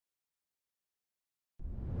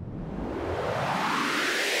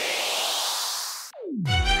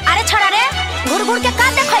घूर के का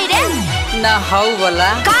देखै रे? ना हौ वाला।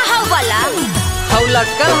 का हौ वाला? हौ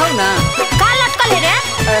लटकल हौ ना। का लटकल है रे?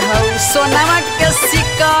 हौ सोनामा के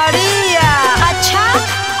सिकड़िया। अच्छा।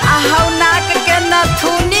 हौ नाक के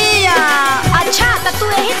नथुनिया। अच्छा तो तू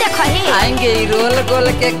यही देखही। आएंगे रोल गोल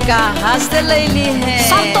के कहाँ से लैली है?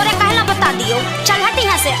 सब तोरे कहला बता दियो। चल हट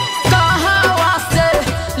यहाँ से। कहाँ से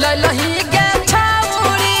ललही गे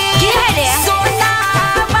छौरी? की है रे?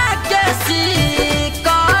 सोनामा के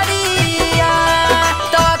सिकड़िया।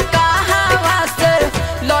 तो कहाँ से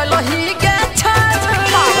ललही गे छौरी?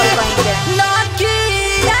 पागल बन के।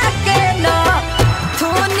 नकिया के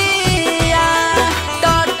नथुनिया।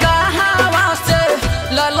 तो कहाँ से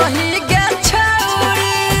ललही गे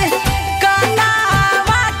छौरी?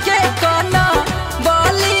 कनावा के कोना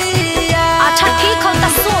बलिया। अच्छा ठीक हो तो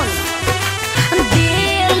सुन।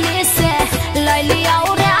 दिल्ली से लैली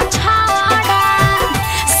और छाड़ा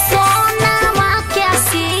सोनामा के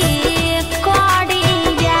सिकड़िया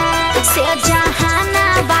से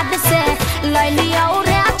जहानाबाद से लैली और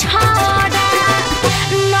छाड़ा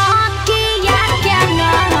नकिया के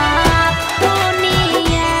नथुनिया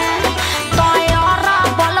तोरा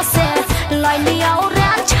बल से लैली और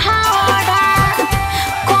छाड़ा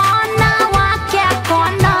कोनावा के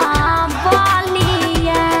कोना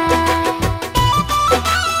बलिया।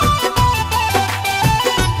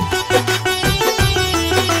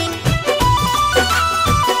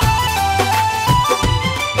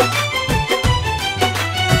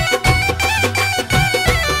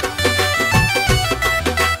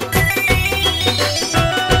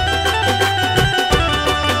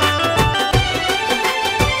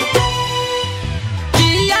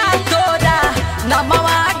 किया तोरा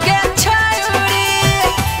नमवा गे छौरी?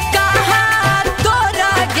 कहाँ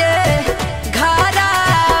तोरा गे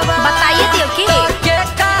घरावा? बताइए दियो की। के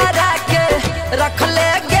करा के रखले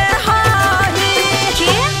गे हाही?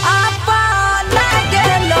 की? अपना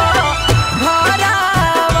गेलो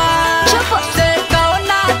भरावा। चुप। से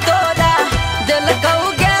कौना तोरा देलकौ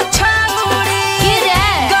गे छौरी? की रे?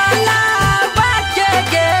 गलावा के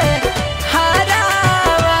गे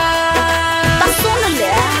हरावा। तो सुन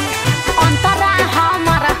ले अंतरा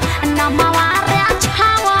हमर नमवा रे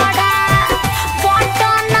छावड़ा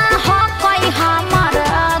पटना हो कोई हमर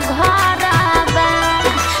घरबा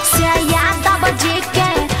से यादव जी के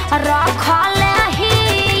रखले ही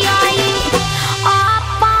आई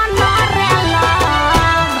अपन रे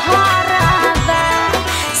घरबा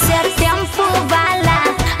से टेम्पू वाला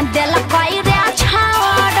दिल कोई रे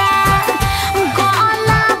छावड़ा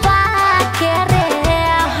गलाबा के रे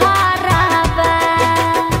हरबा।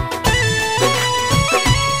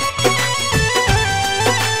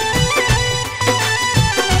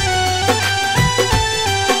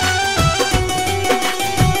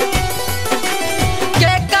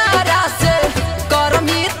 के करा से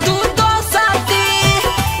करमी तू दोस्ती?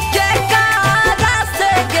 के करा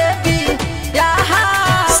से गेबी यहाँ?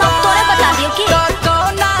 सब तोरे बता दियो की। तो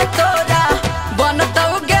कौना तोरा बनतौ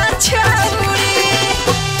गे छौरी?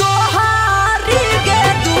 तोहारी गे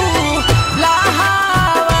दूल्हावा।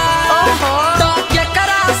 ओहो। तो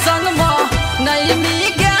केकरा संग में नैनी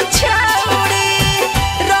गे छौरी?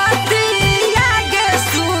 रतिया गे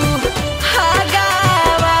सुहागावा।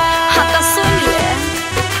 हाँ तो सुन ले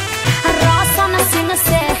रोशन सिंह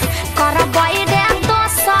से करबै रे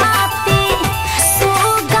दोस्ती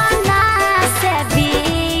सुगना से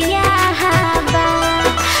बियाहबा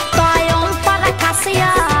तो ओमप्रकाश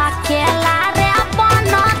अकेला रे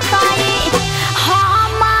बनतै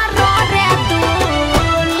हमरो रे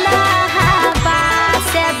दुल्हबा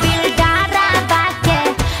से बिल्डरबा के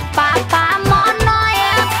पापा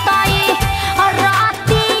मनएतै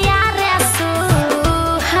रतिया रे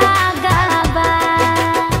सुहागबा।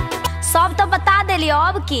 सब तो बता देलियो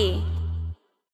अब की।